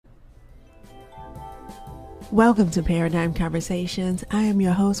Welcome to Paradigm Conversations. I am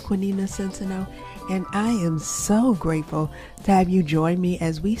your host, Quinina Sentinel, and I am so grateful to have you join me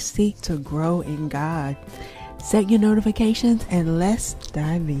as we seek to grow in God. Set your notifications and let's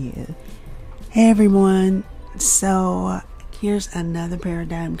dive in. Hey everyone, so here's another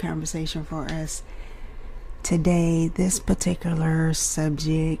Paradigm Conversation for us today. This particular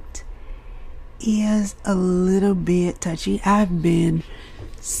subject is a little bit touchy. I've been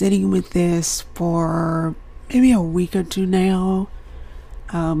sitting with this for maybe a week or two now,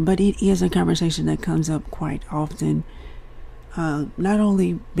 but it is a conversation that comes up quite often, not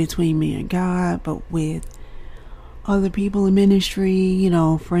only between me and God, but with other people in ministry,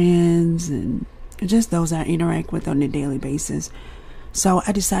 friends, and just those I interact with on a daily basis. So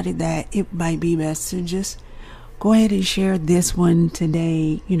I decided that it might be best to just go ahead and share this one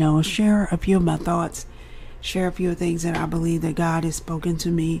today, share a few of my thoughts, share a few things that I believe that God has spoken to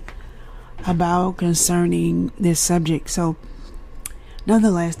me about concerning this subject. So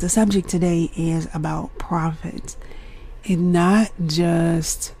nonetheless, the subject today is about prophets, and not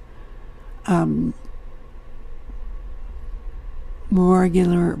just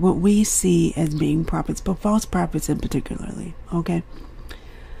regular, what we see as being prophets, but false prophets in particularly. Okay.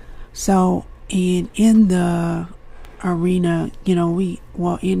 So in the arena,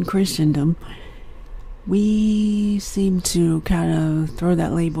 in Christendom, we seem to kind of throw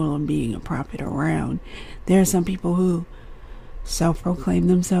that label on being a prophet around. There are some people who self-proclaim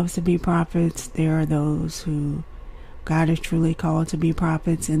themselves to be prophets. There are those who God has truly called to be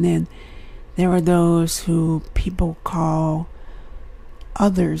prophets. And then there are those who people call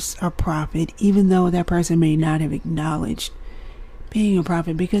others a prophet, even though that person may not have acknowledged being a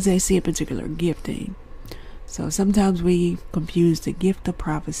prophet because they see a particular gifting. So sometimes we confuse the gift of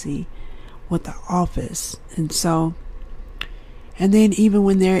prophecy with the office. And then even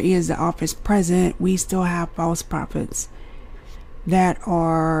when there is the office present, we still have false prophets that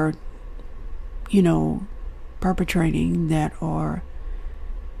are, perpetrating, that are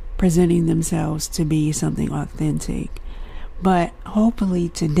presenting themselves to be something authentic. But hopefully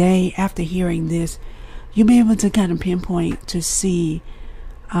today, after hearing this, you'll be able to kind of pinpoint to see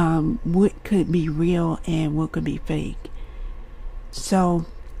what could be real and what could be fake. So,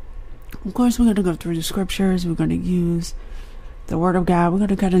 of course, we're going to go through the scriptures. We're going to use the Word of God. We're going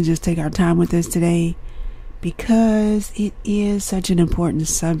to kind of just take our time with this today because it is such an important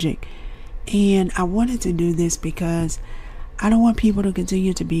subject. And I wanted to do this because I don't want people to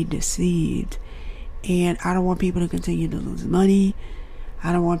continue to be deceived. And I don't want people to continue to lose money.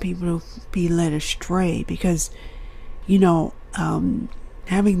 I don't want people to be led astray because,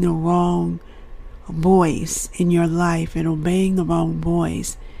 having the wrong voice in your life and obeying the wrong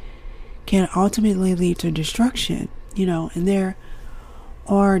voice can ultimately lead to destruction, and there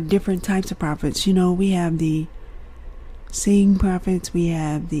are different types of prophets. We have the seeing prophets, we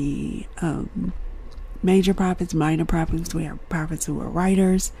have the major prophets, minor prophets, we have prophets who are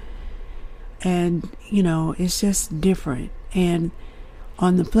writers, and, it's just different. And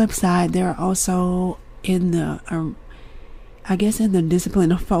on the flip side, there are also in the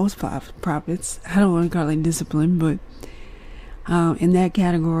discipline of false prophets. I don't want to call it discipline, but in that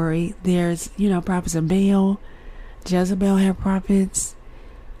category, there's, prophets of Baal. Jezebel have prophets.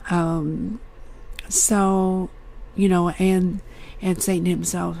 And Satan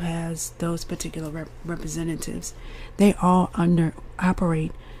himself has those particular representatives. They all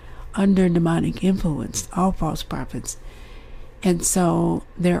operate under demonic influence, all false prophets. And so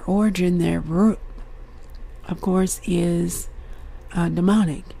their origin, their root, of course, is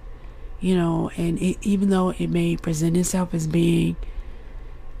demonic. And even though it may present itself as being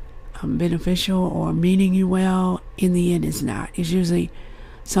beneficial or meaning you well, in the end it's not. It's usually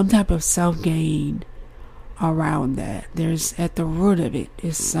some type of self-gain around that. There's, at the root of it,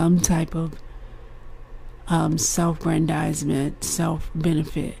 is some type of self-grandizement,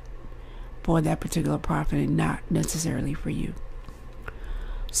 self-benefit for that particular prophet and not necessarily for you.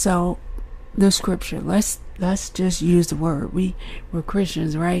 So the scripture, let's just use the word. We're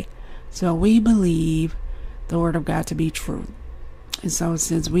Christians, right? So we believe the Word of God to be true. And so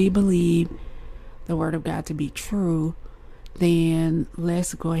since we believe the Word of God to be true, then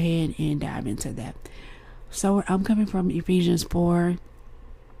let's go ahead and dive into that. So I'm coming from Ephesians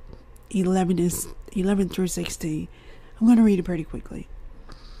 4:11 through 16. I'm going to read it pretty quickly.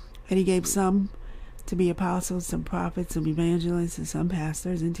 And he gave some to be apostles, some prophets, some evangelists, and some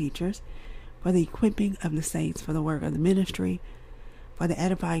pastors and teachers for the equipping of the saints, for the work of the ministry, for the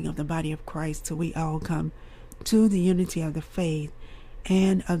edifying of the body of Christ, till we all come to the unity of the faith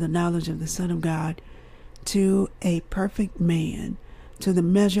and of the knowledge of the Son of God, to a perfect man, to the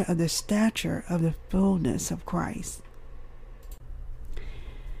measure of the stature of the fullness of Christ.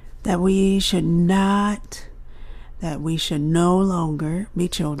 That we should no longer be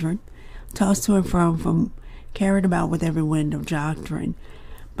children, tossed to and from carried about with every wind of doctrine,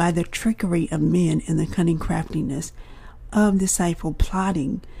 by the trickery of men and the cunning craftiness of deceitful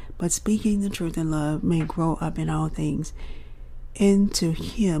plotting, but speaking the truth in love may grow up in all things into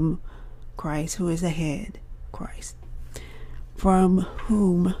him, Christ, who is the head, Christ, from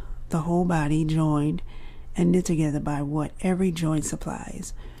whom the whole body joined and knit together by what every joint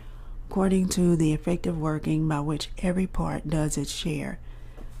supplies, according to the effective working by which every part does its share,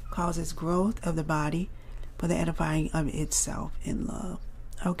 causes growth of the body for the edifying of itself in love.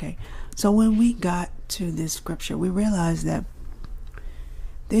 Okay, so when we got to this scripture, we realized that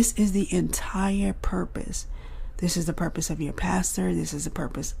this is the entire purpose. This is the purpose of your pastor. This is the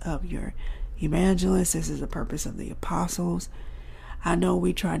purpose of your evangelist. This is the purpose of the apostles. I know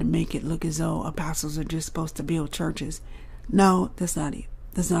we try to make it look as though apostles are just supposed to build churches. No, that's not it.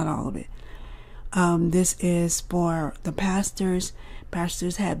 That's not all of it. This is for the pastors.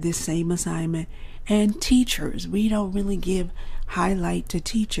 Pastors have this same assignment. And teachers. We don't really give highlight to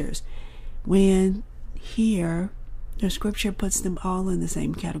teachers. When here, the scripture puts them all in the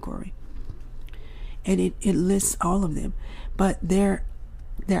same category. And it lists all of them. But their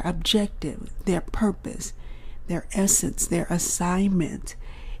objective, their purpose, their essence, their assignment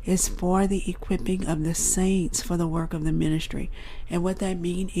is for the equipping of the saints for the work of the ministry. And what that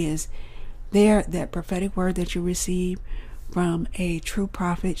means is that prophetic word that you receive from a true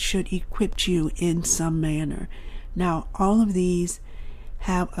prophet should equip you in some manner. Now, all of these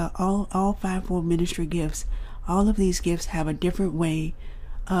have all fivefold ministry gifts. All of these gifts have a different way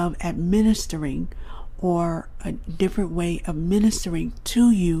of administering, or a different way of ministering to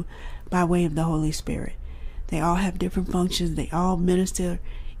you by way of the Holy Spirit. They all have different functions. They all minister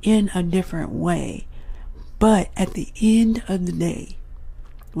in a different way. But at the end of the day,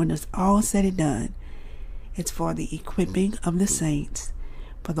 when it's all said and done, it's for the equipping of the saints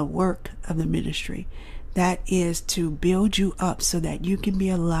for the work of the ministry. That is to build you up so that you can be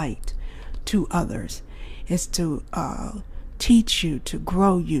a light to others. It's to teach you, to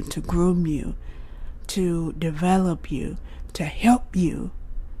grow you, to groom you, to develop you, to help you,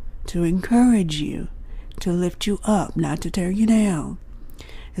 to encourage you, to lift you up, not to tear you down.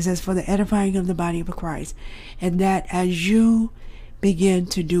 It says for the edifying of the body of Christ. And that as you begin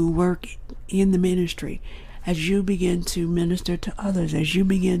to do work in the ministry, as you begin to minister to others, as you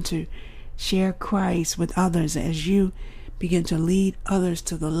begin to share Christ with others, as you begin to lead others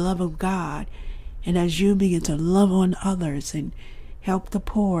to the love of God, and as you begin to love on others and help the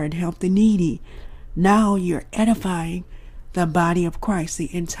poor and help the needy, now you're edifying the body of Christ.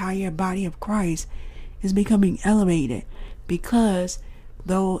 The entire body of Christ is becoming elevated, because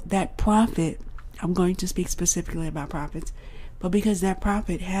though that prophet, I'm going to speak specifically about prophets, but because that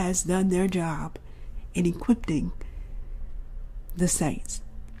prophet has done their job in equipping the saints.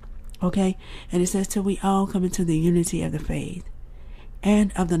 Okay? And it says till we all come into the unity of the faith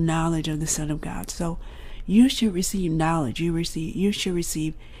and of the knowledge of the Son of God. So you should receive knowledge. You should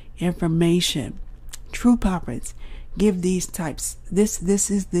receive information. True prophets give these types. This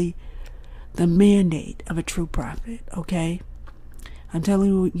is the mandate of a true prophet. Okay? I'm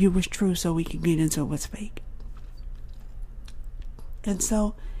telling you what's true so we can get into what's fake. And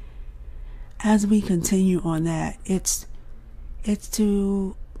so as we continue on that, it's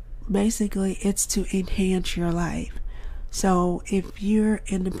to enhance your life. So if you're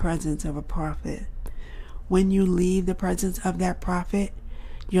in the presence of a prophet, when you leave the presence of that prophet,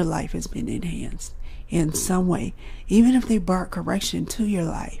 your life has been enhanced in some way. Even if they brought correction to your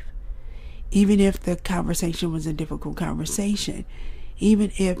life, even if the conversation was a difficult conversation,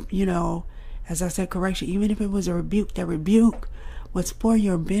 even if, as I said, correction, even if it was a rebuke, that rebuke was for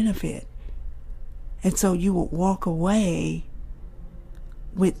your benefit. And so you will walk away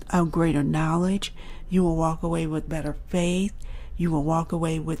with a greater knowledge. You will walk away with better faith. You will walk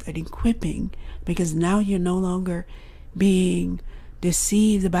away with an equipping, because now you're no longer being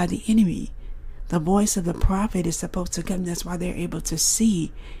deceived by the enemy. The voice of the prophet is supposed to come. That's why they're able to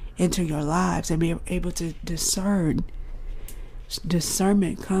see into your lives and be able to discern.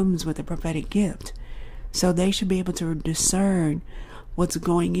 Discernment comes with a prophetic gift. So they should be able to discern what's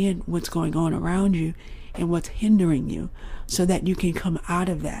going on around you and what's hindering you, so that you can come out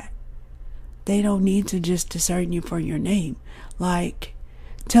of that. They don't need to just discern you for your name. Like,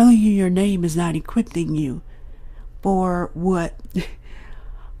 telling you your name is not equipping you for what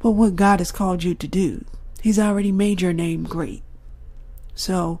God has called you to do. He's already made your name great.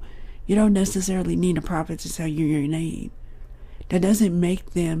 So you don't necessarily need a prophet to tell you your name. That doesn't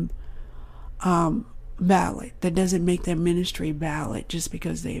make them valid. That doesn't make their ministry valid just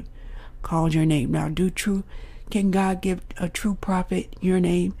because they've called your name. Now, can God give a true prophet your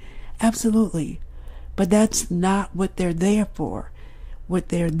name? Absolutely. But that's not what they're there for. What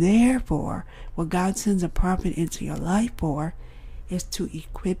they're there for, what God sends a prophet into your life for, is to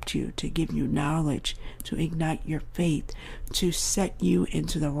equip you, to give you knowledge, to ignite your faith, to set you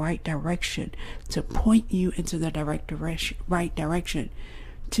into the right direction, to point you into the right direction,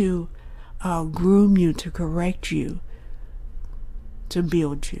 to groom you, to correct you, to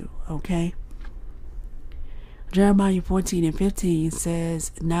build you, okay? Jeremiah 14:15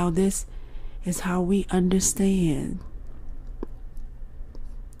 says, now this is how we understand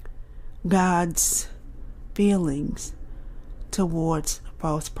God's feelings towards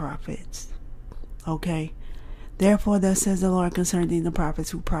false prophets. Okay? Therefore, thus says the Lord concerning the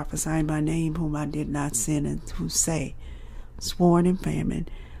prophets who prophesy in my name, whom I did not send, and who say, sword and famine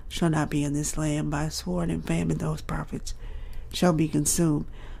shall not be in this land. By sword and famine, those prophets shall be consumed.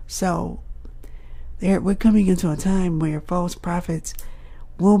 So, we're coming into a time where false prophets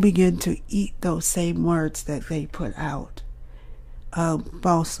will begin to eat those same words that they put out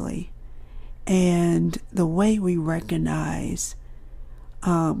falsely. And the way we recognize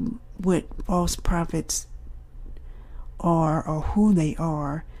what false prophets are or who they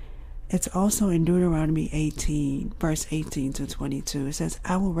are, it's also in Deuteronomy 18, verse 18 to 22. It says,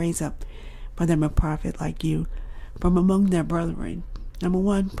 I will raise up for them a prophet like you from among their brethren. Number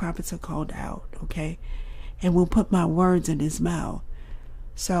one, prophets are called out, okay? And will put my words in his mouth.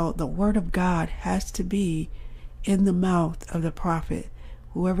 So the word of God has to be in the mouth of the prophet.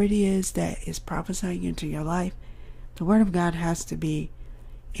 Whoever it is that is prophesying into your life, the word of God has to be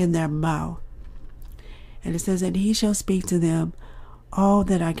in their mouth. And it says, and he shall speak to them all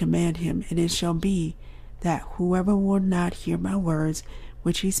that I command him, and it shall be that whoever will not hear my words,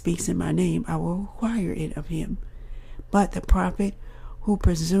 which he speaks in my name, I will require it of him. But the prophet who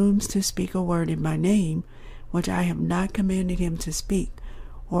presumes to speak a word in my name, which I have not commanded him to speak,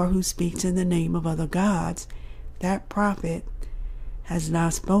 or who speaks in the name of other gods, that prophet has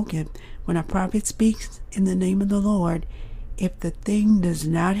not spoken. When a prophet speaks in the name of the Lord, if the thing does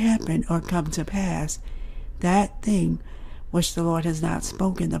not happen or come to pass, that thing which the Lord has not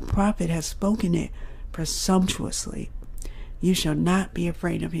spoken, the prophet has spoken it presumptuously. You shall not be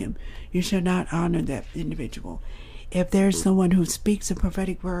afraid of him. You shall not honor that individual. If there's someone who speaks a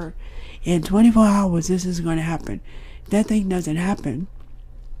prophetic word, in 24 hours this is going to happen. If that thing doesn't happen,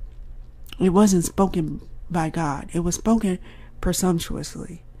 it wasn't spoken by God. It was spoken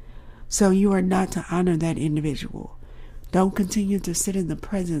presumptuously. So you are not to honor that individual. Don't continue to sit in the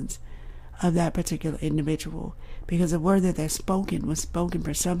presence of that particular individual, because the word that they're spoken was spoken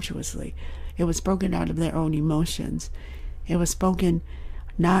presumptuously. It was spoken out of their own emotions. It was spoken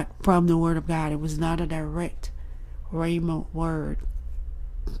not from the word of God. It was not a direct rhema word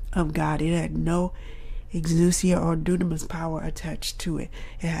of God. It had no exousia or dunamis power attached to it.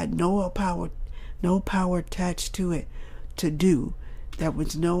 It had no power attached to it to do. There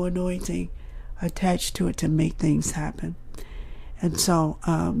was no anointing attached to it to make things happen. And so,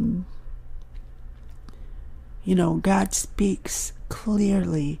 God speaks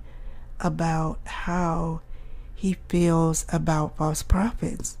clearly about how he feels about false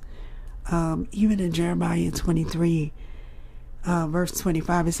prophets. Even in Jeremiah 23, verse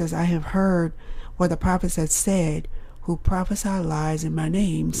 25, it says, I have heard what the prophets have said, who prophesy lies in my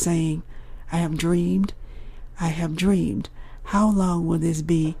name, saying, I have dreamed. How long will this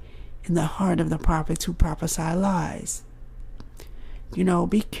be in the heart of the prophets who prophesy lies?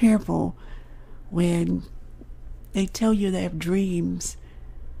 Be careful when they tell you they have dreams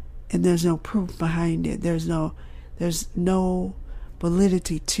and there's no proof behind it. There's no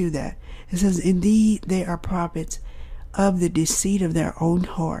validity to that. It says, indeed, they are prophets of the deceit of their own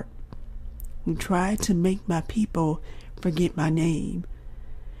heart, who try to make my people forget my name.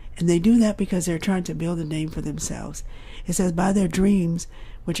 And they do that because they're trying to build a name for themselves. It says, by their dreams,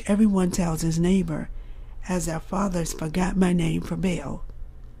 which everyone tells his neighbor, as their fathers forgot my name for Baal.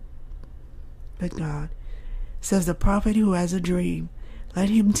 But God says, the prophet who has a dream, let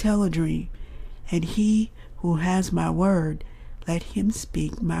him tell a dream. And he who has my word, let him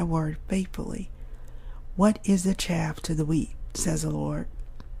speak my word faithfully. What is the chaff to the wheat, says the Lord?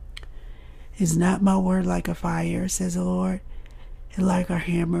 Is not my word like a fire, says the Lord, and like a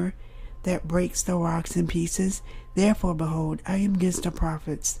hammer that breaks the rocks in pieces? Therefore, behold, I am against the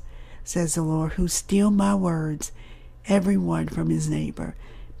prophets, says the Lord, who steal my words, every one from his neighbor.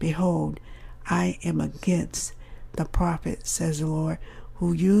 Behold, I am against the prophets, says the Lord,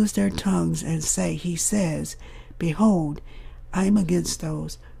 who use their tongues and say, he says, behold, I am against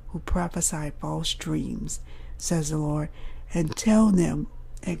those who prophesy false dreams, says the Lord, and tell them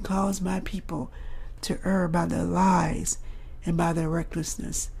and cause my people to err by their lies and by their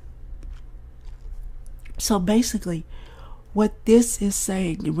recklessness. So basically, what this is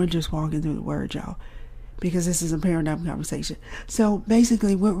saying, and we're just walking through the word, y'all, because this is a paradigm conversation. So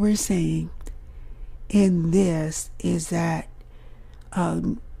basically what we're saying in this is that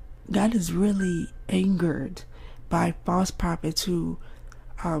God is really angered by false prophets who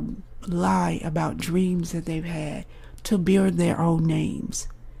lie about dreams that they've had to build their own names.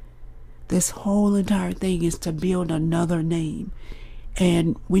 This whole entire thing is to build another name.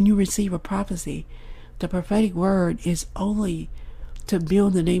 And when you receive a prophecy, the prophetic word is only to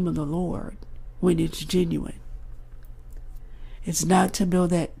build the name of the Lord when it's genuine. It's not to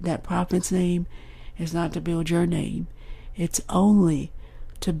build that prophet's name. It's not to build your name. It's only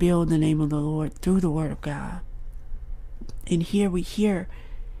to build the name of the Lord through the word of God. And here we hear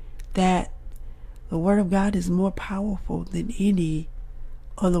that the word of God is more powerful than any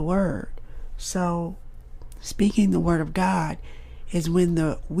other word. So speaking the word of God is when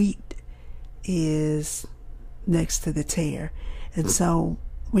the wheat is next to the tare. And so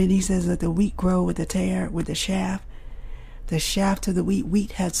when he says that the wheat grow with the tare, with the shaft of the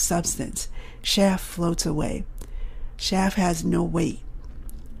wheat has substance. Shaft floats away. Shaft has no weight.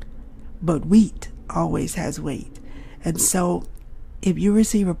 But wheat always has weight. And so if you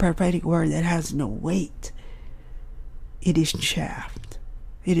receive a prophetic word that has no weight, it is chaff.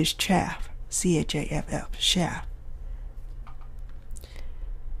 It is chaff. C-H-A-F-F. Chaff.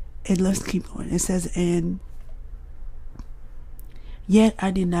 And let's keep going. It says, and yet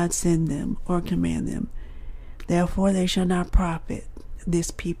I did not send them or command them. Therefore they shall not profit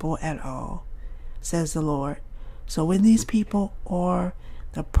this people at all, says the Lord. So when these people or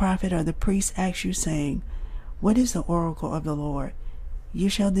the prophet or the priest asks you, saying, what is the oracle of the Lord? You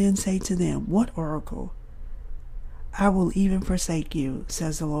shall then say to them, what oracle? I will even forsake you,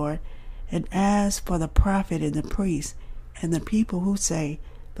 says the Lord. And as for the prophet and the priest and the people who say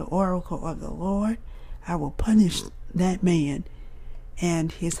the oracle of the Lord, I will punish that man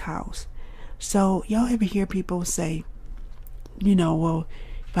and his house. So y'all ever hear people say, well,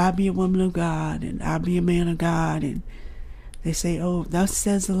 if I be a woman of God and I be a man of God, and they say, oh, thus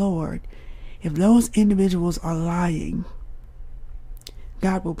says the Lord. If those individuals are lying,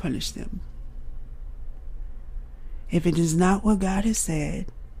 God will punish them. If it is not what God has said,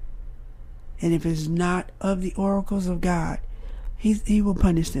 and if it's not of the oracles of God, He will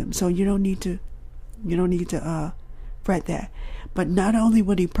punish them. So you don't need to fret that. But not only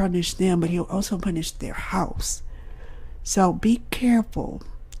will He punish them, but He'll also punish their house. So be careful.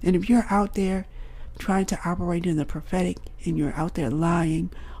 And if you're out there trying to operate in the prophetic and you're out there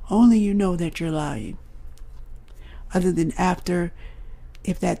lying, only you know that you're lying. Other than after,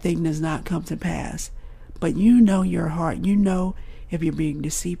 if that thing does not come to pass. But you know your heart. You know if you're being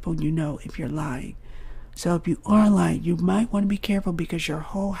deceitful. You know if you're lying. So if you are lying, you might want to be careful, because your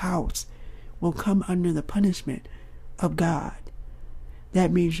whole house will come under the punishment of God.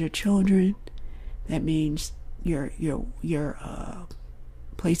 That means your children. That means your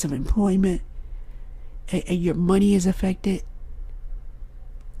place of employment. And your money is affected.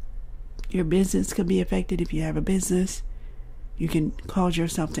 Your business could be affected if you have a business. You can cause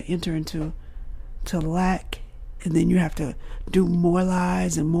yourself to enter into lack, and then you have to do more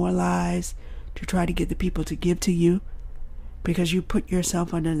lies and more lies to try to get the people to give to you, because you put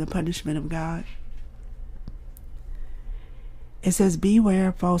yourself under the punishment of God. It says, beware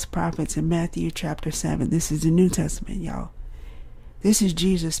of false prophets in Matthew chapter 7. This is the New Testament, y'all. This is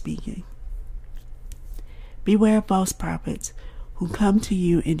Jesus speaking. Beware of false prophets who come to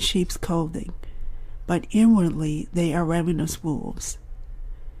you in sheep's clothing, but inwardly they are ravenous wolves.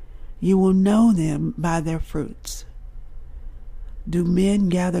 You will know them by their fruits. Do men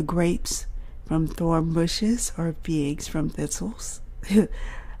gather grapes from thorn bushes, or figs from thistles?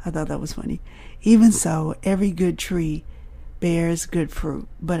 I thought that was funny. Even so, every good tree bears good fruit,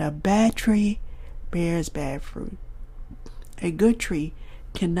 but a bad tree bears bad fruit. A good tree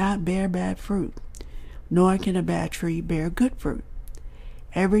cannot bear bad fruit, nor can a bad tree bear good fruit.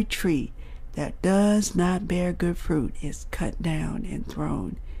 Every tree that does not bear good fruit is cut down and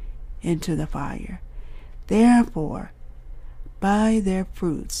thrown into the fire. Therefore, by their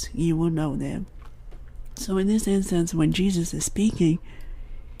fruits you will know them. So in this instance, when Jesus is speaking,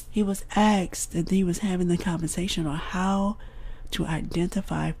 he was asked, and he was having the conversation on how to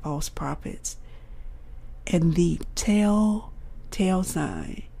identify false prophets. And the telltale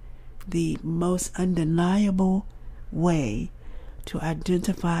sign, the most undeniable way to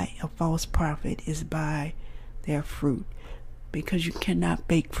identify a false prophet, is by their fruit. because you cannot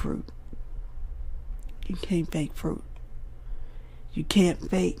fake fruit. You can't fake fruit. You can't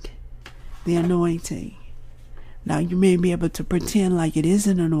fake the anointing. Now, you may be able to pretend like it is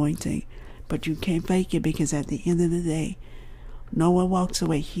an anointing, but you can't fake it, because at the end of the day, no one walks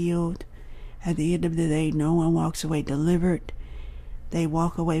away healed. At the end of the day, no one walks away delivered. They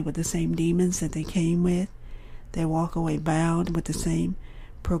walk away with the same demons that they came with. They walk away bound with the same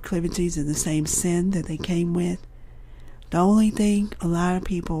proclivities and the same sin that they came with. The only thing a lot of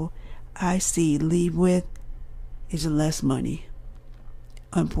people I see leave with is less money.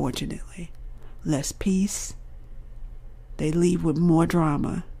 Unfortunately, less peace. They leave with more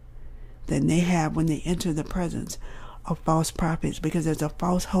drama than they have when they enter the presence of false prophets, because there's a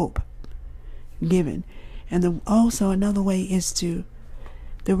false hope given. And also another way is the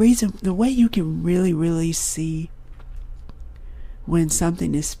way you can really see when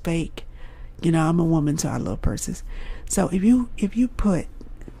something is fake. I'm a woman, so I love purses. So if you put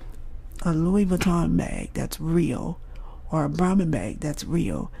a Louis Vuitton bag that's real, or a Brahmin bag that's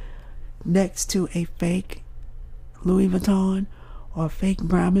real, next to a fake Louis Vuitton or a fake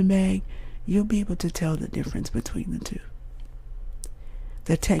Brahmin bag, you'll be able to tell the difference between the two.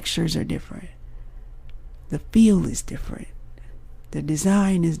 The textures are different. The feel is different. The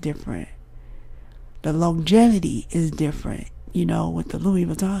design is different. The longevity is different. With the Louis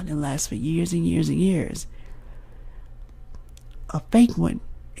Vuitton, it lasts for years and years and years. A fake one,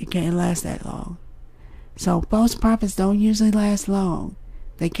 it can't last that long. So false prophets don't usually last long.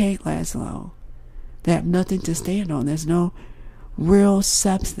 They can't last long. They have nothing to stand on. There's no real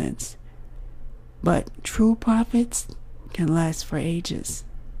substance. But true prophets can last for ages,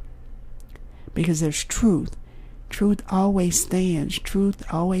 because there's truth. Truth always stands. Truth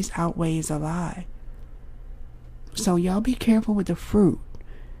always outweighs a lie. So y'all be careful with the fruit.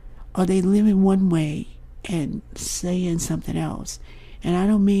 Are they living one way and saying something else? And I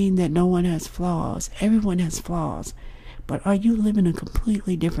don't mean that no one has flaws. Everyone has flaws. But are you living a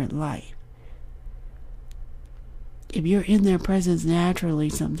completely different life? If you're in their presence naturally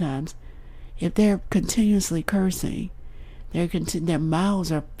sometimes, if they're continuously cursing, their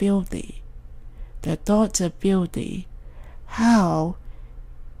mouths are filthy, their thoughts are filthy, how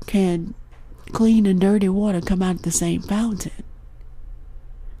can clean and dirty water come out of the same fountain?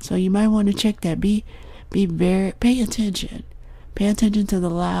 So you might want to check that. Pay attention. Pay attention to the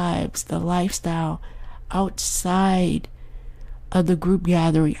lives, the lifestyle outside of the group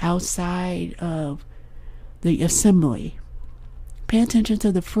gathering, outside of the assembly. Pay attention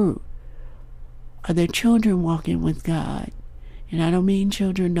to the fruit. Are their children walking with God? And I don't mean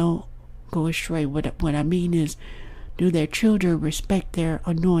children don't go astray. What I mean is, do their children respect their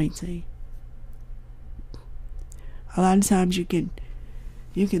anointing? A lot of times you can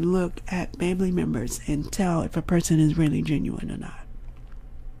look at family members and tell if a person is really genuine or not.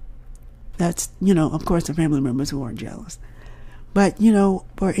 That's, of course, the family members who aren't jealous. But,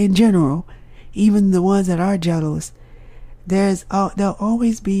 or in general, even the ones that are jealous, there'll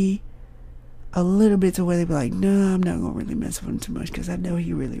always be a little bit to where they be like, no, I'm not going to really mess with him too much because I know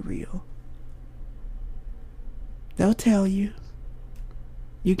he's really real. They'll tell you.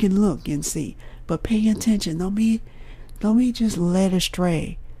 You can look and see. But pay attention. Don't be just led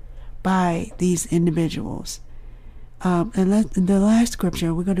astray by these individuals. And the last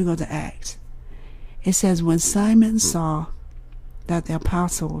scripture, we're going to go to Acts. It says, when Simon saw that the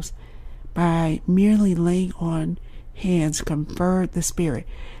apostles, by merely laying on hands, conferred the Spirit.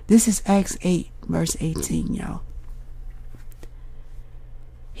 This is Acts 8, verse 18, y'all.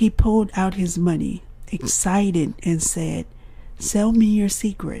 He pulled out his money, excited, and said, sell me your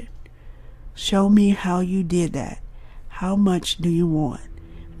secret. Show me how you did that. How much do you want?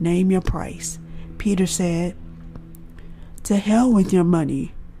 Name your price. Peter said, to hell with your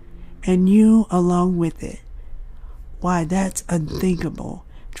money, and you along with it. Why, that's unthinkable.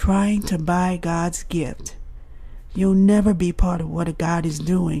 Trying to buy God's gift. You'll never be part of what God is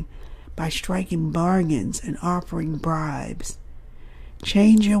doing by striking bargains and offering bribes.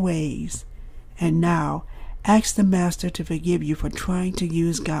 Change your ways, and now ask the Master to forgive you for trying to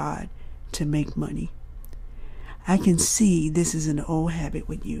use God to make money. I can see this is an old habit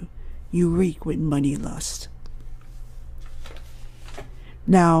with you. You reek with money lust.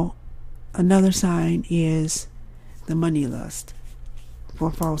 Now, another sign is the money lust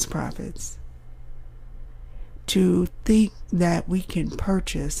for false prophets. To think that we can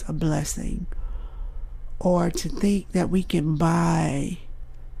purchase a blessing, or to think that we can buy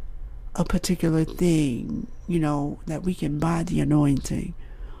a particular thing, that we can buy the anointing,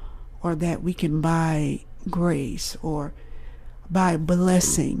 or that we can buy grace, or buy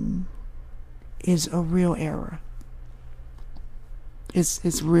blessing, is a real error.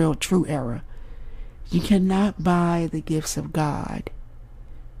 It's real, true error. You cannot buy the gifts of God.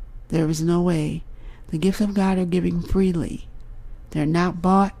 There is no way. The gifts of God are given freely. They're not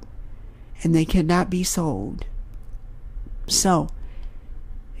bought, and they cannot be sold. So,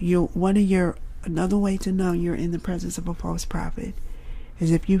 another way to know you're in the presence of a false prophet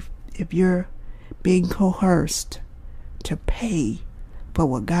is if you're being coerced to pay for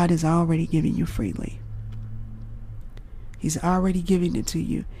what God has already given you freely. He's already giving it to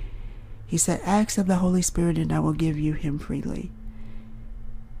you. He said, ask of the Holy Spirit and I will give you him freely.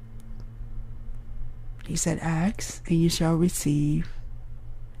 He said, ask and you shall receive.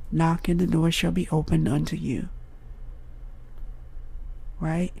 Knock and the door shall be opened unto you.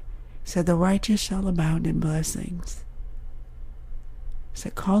 Right? He said, the righteous shall abound in blessings. He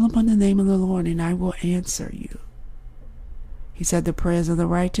said, call upon the name of the Lord and I will answer you. He said, the prayers of the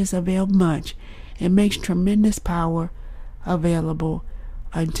righteous avail much and makes tremendous power available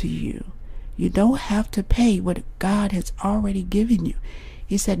unto you. You don't have to pay what God has already given you.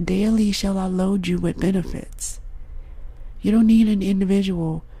 He said, daily shall I load you with benefits. You don't need an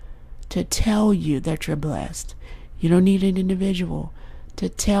individual to tell you that you're blessed. You don't need an individual to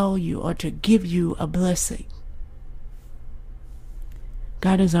tell you or to give you a blessing.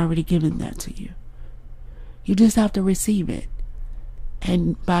 God has already given that to you. You just have to receive it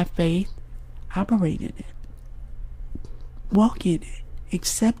and by faith operate in it. Walk in it.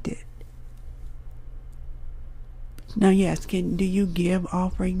 Accept it. Now, yes, do you give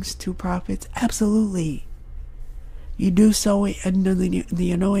offerings to prophets? Absolutely. You do so under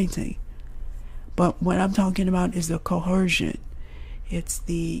the anointing. But what I'm talking about is the coercion. It's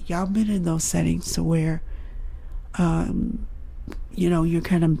y'all been in those settings to where, you're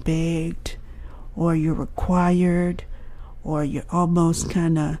kind of begged, or you're required, or you're almost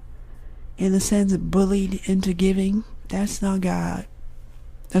kind of, in a sense, bullied into giving. That's not God.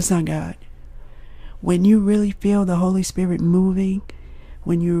 That's not God. When you really feel the Holy Spirit moving,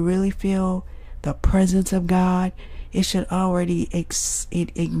 when you really feel the presence of God, it should already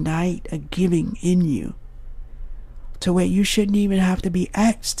ignite a giving in you to where you shouldn't even have to be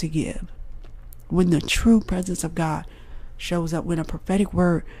asked to give. When the true presence of God shows up, when a prophetic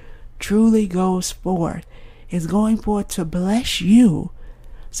word truly goes forth, it's going forth to bless you.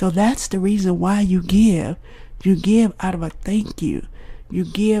 So that's the reason why you give. You give out of a thank you. You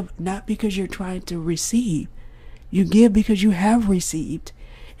give not because you're trying to receive. You give because you have received.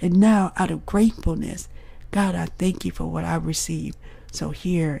 And now out of gratefulness, God, I thank you for what I received. So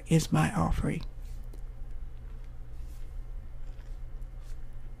here is my offering.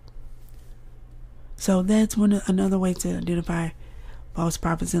 So that's another way to identify false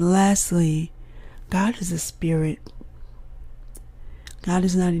prophets. And lastly, God is a spirit. God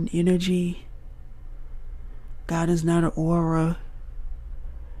is not an energy. God is not an aura.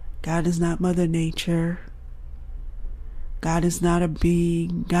 God is not Mother Nature. God is not a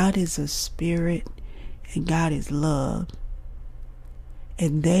being. God is a spirit, and God is love.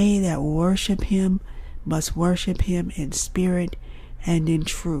 And they that worship him must worship him in spirit and in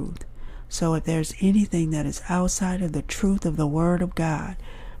truth. So if there's anything that is outside of the truth of the Word of God,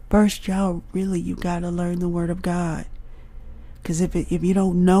 first, you got to learn the Word of God. Because if you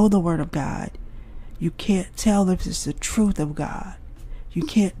don't know the Word of God, you can't tell if it's the truth of God. You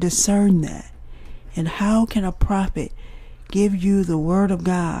can't discern that. And how can a prophet give you the Word of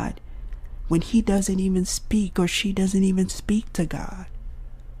God when he doesn't even speak or she doesn't even speak to God?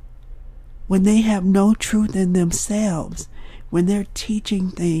 When they have no truth in themselves, when they're teaching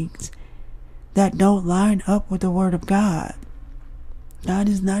things that don't line up with the Word of God. God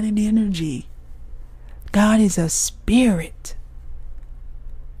is not an energy. God is a spirit.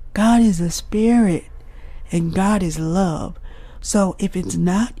 God is a spirit, and God is love. So if it's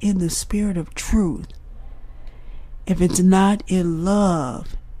not in the spirit of truth, if it's not in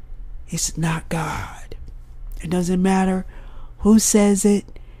love, it's not God. It doesn't matter who says it.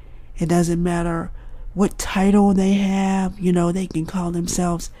 It doesn't matter what title they have. They can call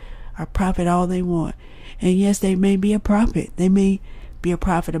themselves a prophet all they want. And yes, they may be a prophet. They may be a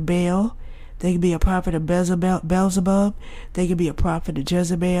prophet of Baal. They can be a prophet of Beelzebub. They can be a prophet of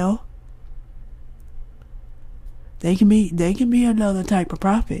Jezebel. They can be another type of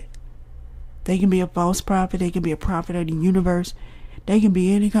prophet. They can be a false prophet. They can be a prophet of the universe. They can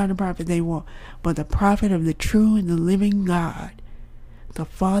be any kind of prophet they want. But the prophet of the true and the living God, the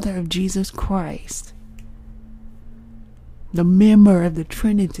Father of Jesus Christ, the member of the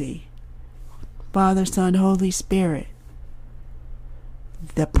Trinity, Father, Son, Holy Spirit,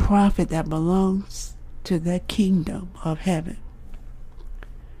 the prophet that belongs to the kingdom of heaven,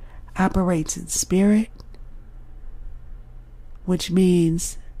 operates in spirit which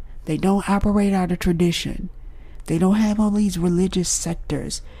means they don't operate out of tradition. They don't have all these religious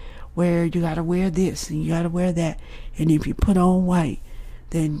sectors where you got to wear this and you got to wear that. And if you put on white,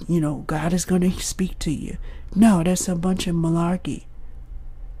 then, God is going to speak to you. No, that's a bunch of malarkey.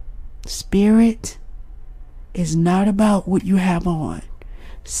 Spirit is not about what you have on.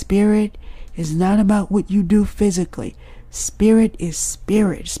 Spirit is not about what you do physically. Spirit is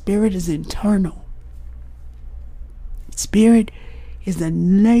spirit. Spirit is internal. Spirit is the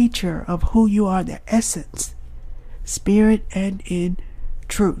nature of who you are, the essence. Spirit and in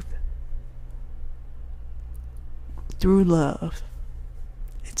truth. Through love.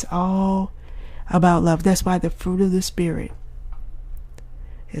 It's all about love. That's why the fruit of the Spirit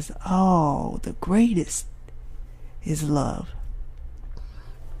is the greatest is love.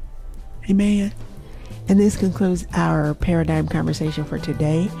 Amen. And this concludes our paradigm conversation for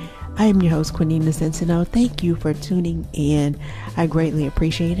today. I am your host, Quinina Cincino. Thank you for tuning in. I greatly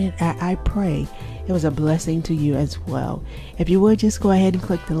appreciate it. I pray it was a blessing to you as well. If you would, just go ahead and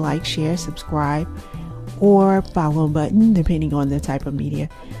click the like, share, subscribe, or follow button, depending on the type of media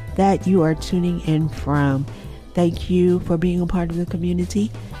that you are tuning in from. Thank you for being a part of the community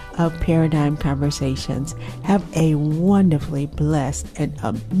of Paradigm Conversations. Have a wonderfully blessed and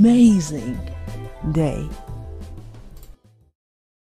amazing day.